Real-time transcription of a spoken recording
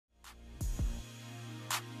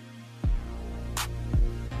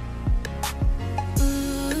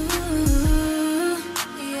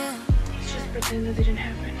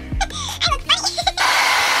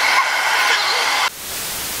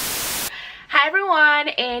everyone,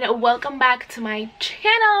 and welcome back to my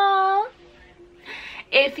channel.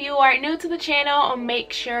 If you are new to the channel,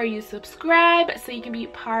 make sure you subscribe so you can be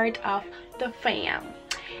part of the fam.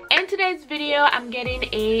 In today's video, I'm getting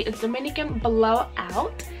a Dominican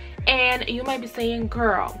blowout, and you might be saying,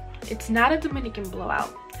 girl, it's not a Dominican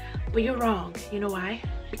blowout. But you're wrong. You know why?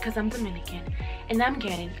 Because I'm Dominican and I'm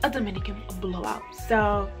getting a Dominican blowout.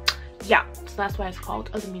 So yeah, so that's why it's called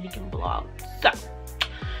a Dominican blowout. So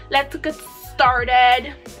let's get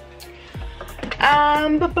started.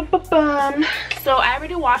 So I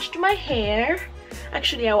already washed my hair.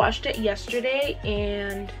 Actually, I washed it yesterday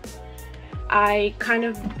and I kind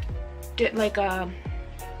of did like a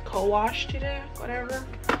co-wash today, whatever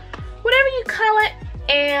you call it.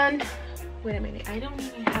 And wait a minute, I don't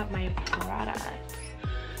even have my products.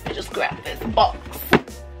 I just grabbed this box.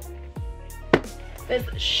 This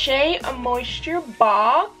Shea Moisture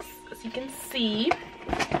box, as you can see.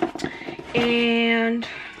 And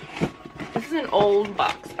this is an old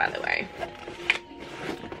box, by the way.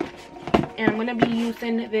 And I'm gonna be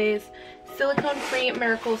using this silicone-free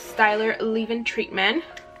Miracle Styler leave-in treatment.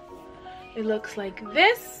 It looks like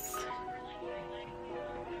this.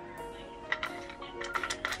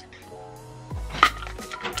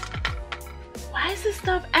 Why is this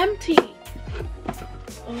stuff empty?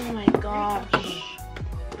 Oh my gosh.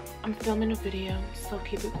 I'm filming a video, so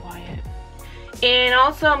keep it quiet. And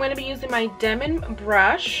also I'm going to be using my Demon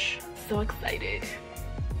brush. So excited.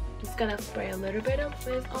 Just gonna spray a little bit of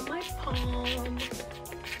this on my palm.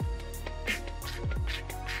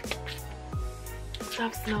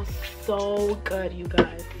 Stuff smells so good, you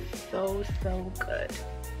guys. So good.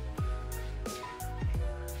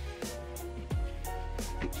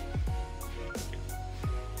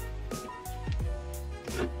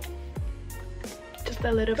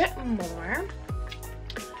 A little bit more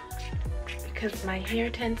because my hair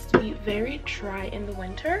tends to be very dry in the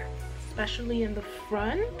winter, especially in the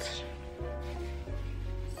front.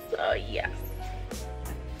 So yes.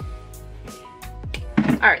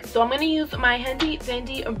 Alright, so I'm going to use my handy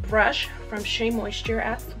dandy brush from Shea Moisture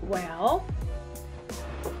as well,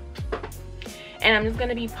 and I'm just going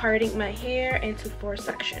to be parting my hair into 4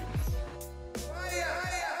 sections.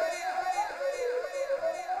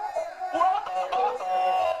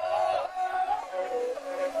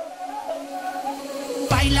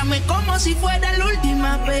 Báilame como si fuera la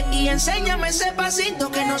última vez y enséñame ese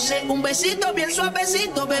pasito que no sé, un besito bien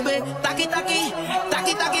suavecito, bebé. Taqui taqui,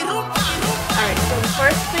 taqui taqui rumba. Alright, so the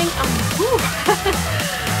first thing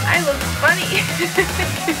I look funny.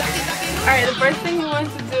 Alright, the first thing we want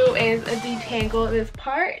to do is detangle this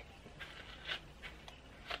part.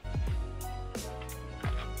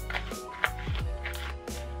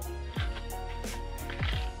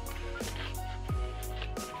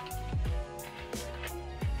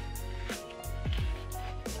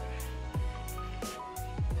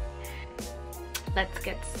 Let's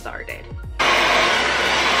get started.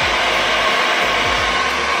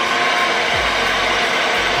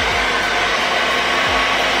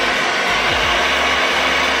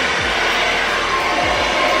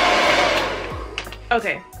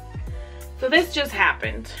 Okay, so this just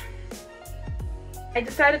happened. I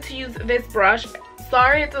decided to use this brush.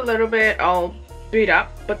 Sorry it's a little bit all beat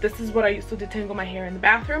up, but this is what I used to detangle my hair in the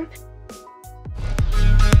bathroom.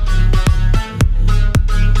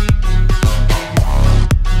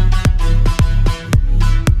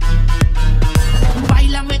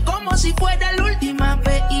 Si fuera la última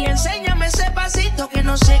vez y enséñame ese pasito que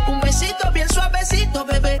no sé, un besito bien suavecito,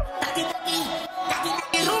 bebé. Taqui taqui, taqui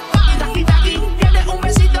taqui rumba, taqui taqui, tienes un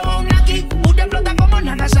besito o un aquí, una explota como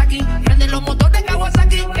Nagasaki, prende los motores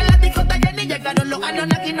Kawasaki, que la disco está llena y llegaron los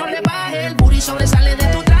Anunnaki, no le baje, el booty sobresale de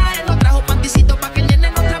tu traje, no trajo panticito pa' que el nene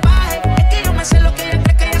no trabaje, es que yo me sé lo que ella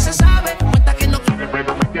cree que ya se sabe, cuenta que no quiere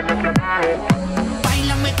pero me tiene que baje.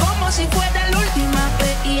 Báilame como si fuera la última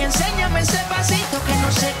vez y enséñame ese pasito que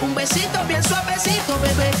no sé, un besito bien suavecito,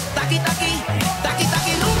 bebé. Taqui taqui, taqui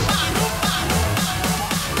taqui rumba, rumba.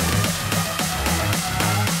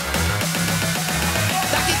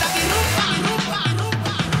 Taqui taqui rumba, rumba,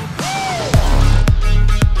 rumba.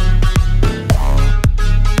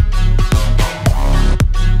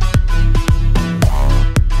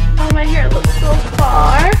 Oh, my hair looks so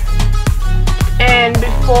far. And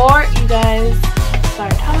before you guys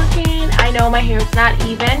start talking, I know my hair is not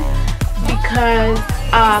even because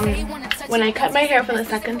when I cut my hair for the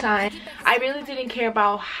second time, I really didn't care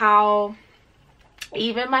about how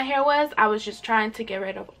even my hair was. I was just trying to get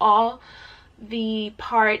rid of all the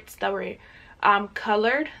parts that were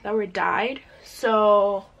colored, that were dyed.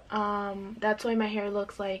 So that's why my hair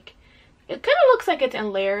looks like, it kind of looks like it's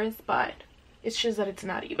in layers, but it's just that it's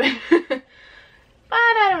not even. but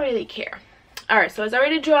I don't really care. All right, so it's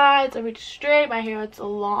already dry, it's already straight. My hair is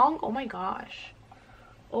long. Oh my gosh,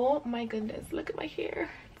 oh my goodness, look at my hair,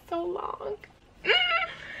 it's so long.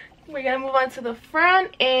 We're gonna move on to the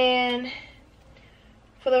front, and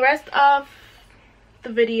for the rest of the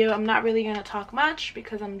video I'm not really gonna talk much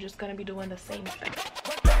because I'm just gonna be doing the same thing.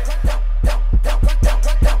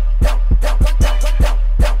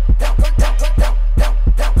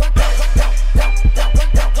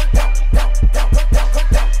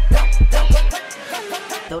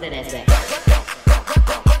 Throw that ass back.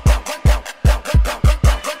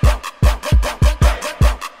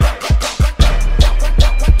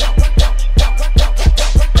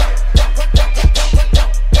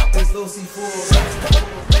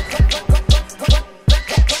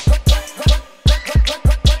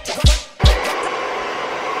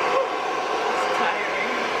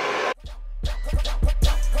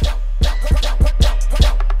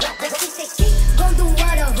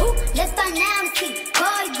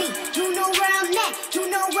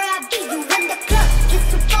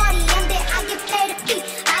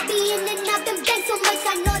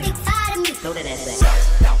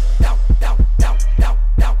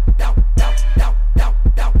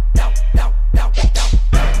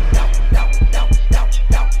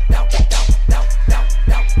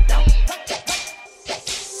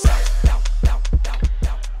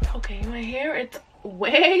 Okay, my hair, it's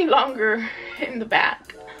way longer in the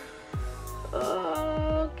back.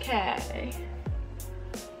 Okay,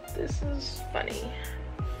 this is funny.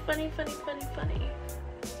 Funny.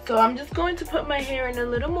 So I'm just going to put my hair in a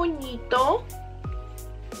little moñito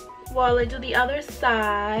while I do the other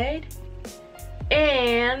side,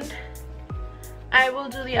 and I will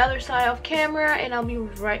do the other side off camera, and I'll be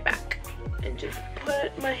right back. And just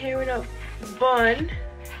put my hair in a bun.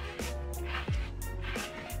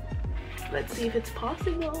 Let's see if it's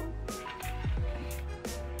possible.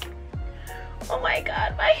 Oh my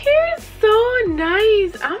god, my hair is so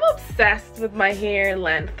nice. I'm obsessed with my hair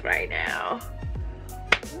length right now.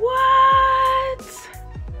 What?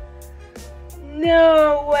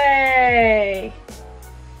 No way.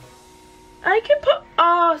 I can put,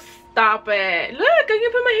 oh, stop it. Look, I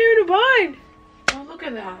can put my hair in a bun. Oh, look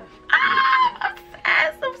at that. Ah, I'm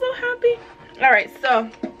obsessed. I'm so happy. All right, so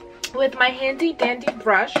with my handy dandy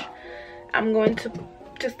brush, I'm going to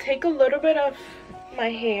just take a little bit of my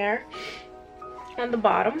hair on the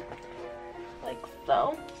bottom, like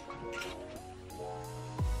so.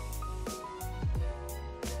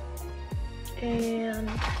 And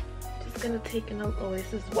just gonna take oh,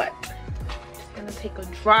 this is wet. Just gonna take a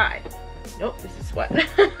dry. Nope, this is wet.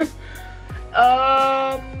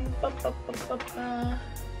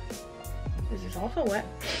 This is also wet.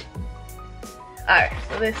 Alright,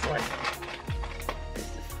 so this one.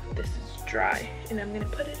 This is dry, and I'm gonna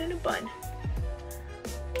put it in a bun.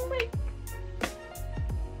 Oh my.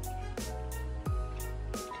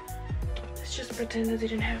 Let's just pretend that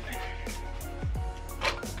didn't happen.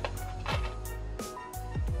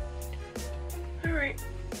 Alright,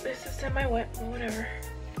 this is semi-wet, but whatever.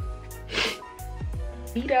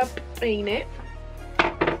 Beat up, ain't it?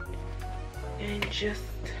 And just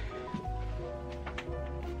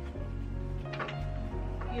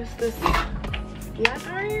use this flat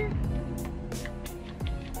iron.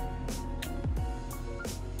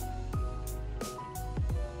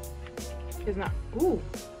 It's not, ooh.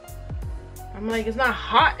 I'm like, it's not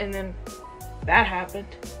hot, and then that happened.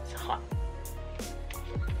 It's hot.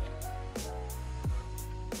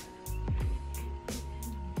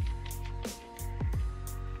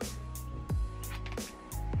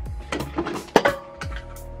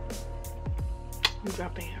 I'm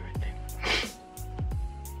dropping everything.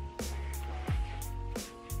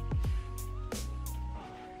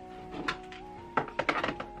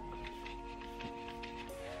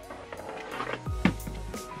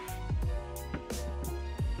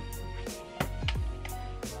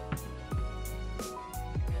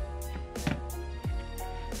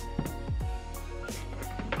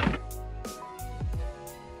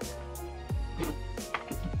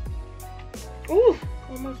 Ooh,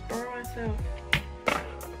 almost burned myself.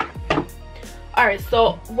 Alright,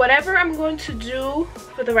 so whatever I'm going to do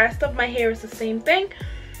for the rest of my hair is the same thing.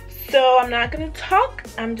 So I'm not going to talk.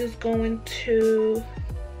 I'm just going to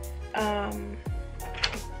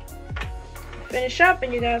finish up,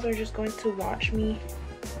 and you guys are just going to watch me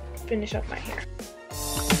finish up my hair.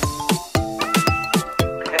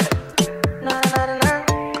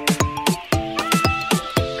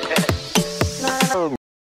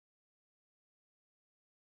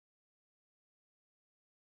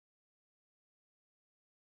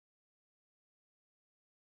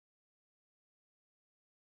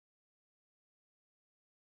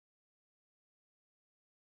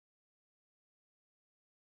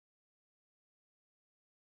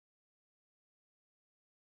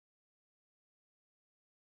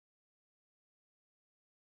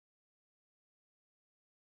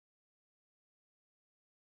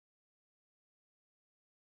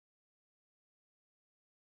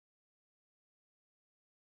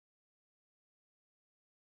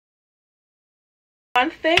 one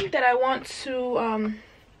thing that I want to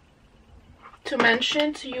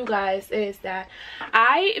mention to you guys is that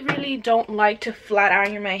I really don't like to flat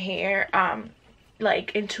iron my hair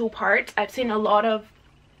like in two parts. I've seen a lot of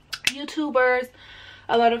YouTubers,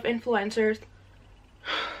 a lot of influencers.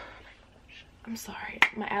 I'm sorry,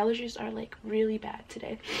 my allergies are like really bad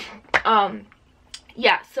today.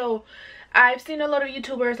 Yeah, so I've seen a lot of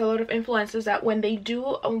YouTubers, a lot of influencers that when they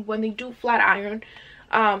do flat iron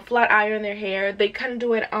their hair, they kind of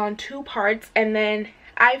do it on two parts. And then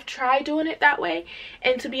I've tried doing it that way,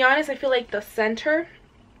 and to be honest, I feel like the center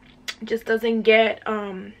just doesn't get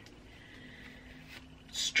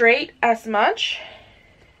straight as much,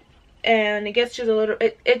 and it gets just a little,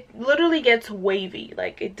 it literally gets wavy,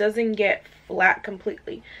 like it doesn't get flat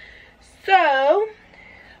completely. So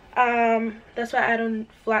that's why I don't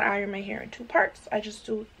flat iron my hair in two parts. I just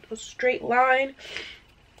do a straight line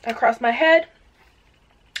across my head,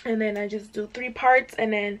 and then I just do 3 parts,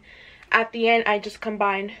 and then at the end I just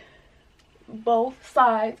combine both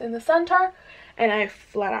sides in the center and I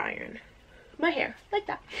flat iron my hair like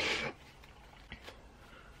that.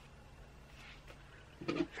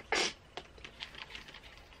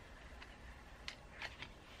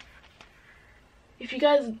 If you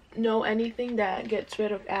guys know anything that gets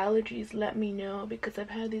rid of allergies, let me know, because I've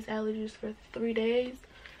had these allergies for 3 days,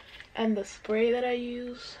 and the spray that I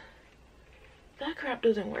use, that crap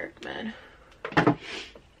doesn't work, man.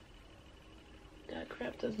 That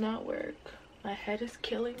crap does not work. My head is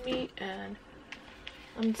killing me, and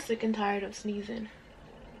I'm sick and tired of sneezing.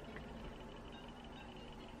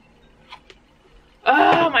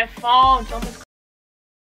 Oh, my phone's almost.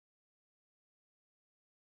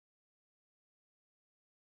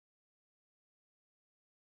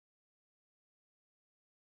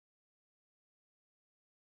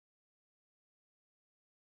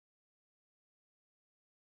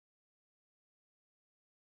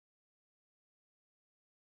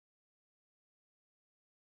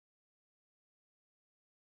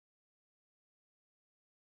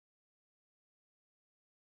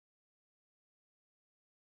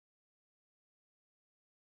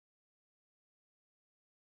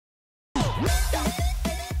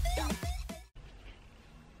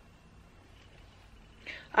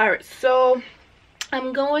 Alright, so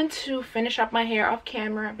I'm going to finish up my hair off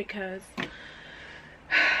camera because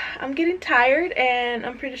I'm getting tired, and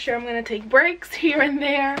I'm pretty sure I'm going to take breaks here and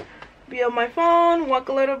there, be on my phone, walk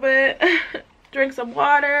a little bit, drink some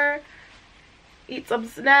water, eat some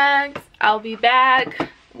snacks. I'll be back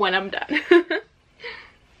when I'm done.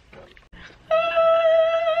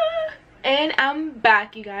 And I'm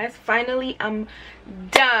back, you guys. Finally, I'm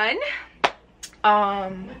done.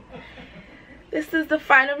 This is the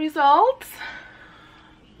final result.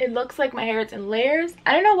 It looks like my hair is in layers.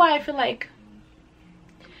 I don't know why I feel like,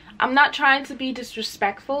 I'm not trying to be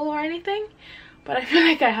disrespectful or anything, but I feel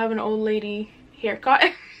like I have an old lady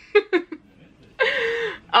haircut.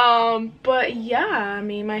 But yeah, I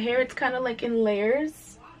mean, my hair, it's kind of like in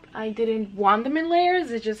layers. I didn't want them in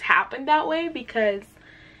layers. It just happened that way because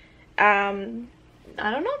I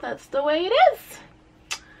don't know, that's the way it is.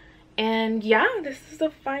 And yeah, this is the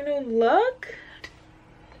final look.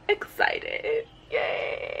 Excited,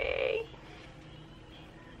 yay.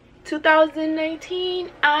 2019,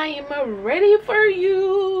 I am ready for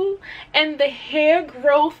you and the hair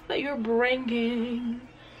growth that you're bringing.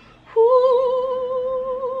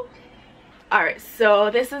 Woo. Alright, so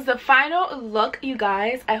this is the final look, you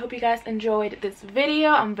guys. I hope you guys enjoyed this video.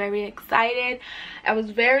 I'm very excited. I was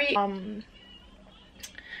very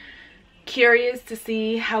curious to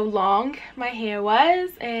see how long my hair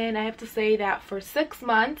was, and I have to say that for 6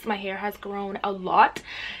 months my hair has grown a lot,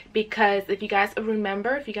 because if you guys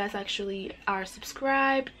remember, if you guys actually are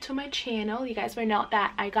subscribed to my channel, you guys will know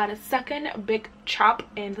that I got a second big chop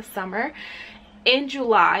in the summer in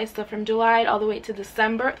July. So from July all the way to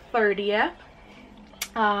December 30th,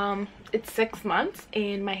 it's 6 months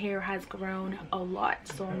and my hair has grown a lot,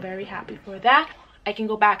 so I'm very happy for that. I can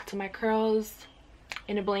go back to my curls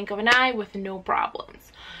in a blink of an eye with no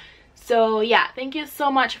problems. So yeah, thank you so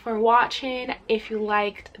much for watching. If you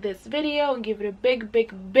liked this video, give it a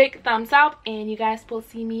big thumbs up, and you guys will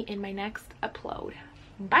see me in my next upload.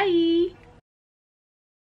 Bye.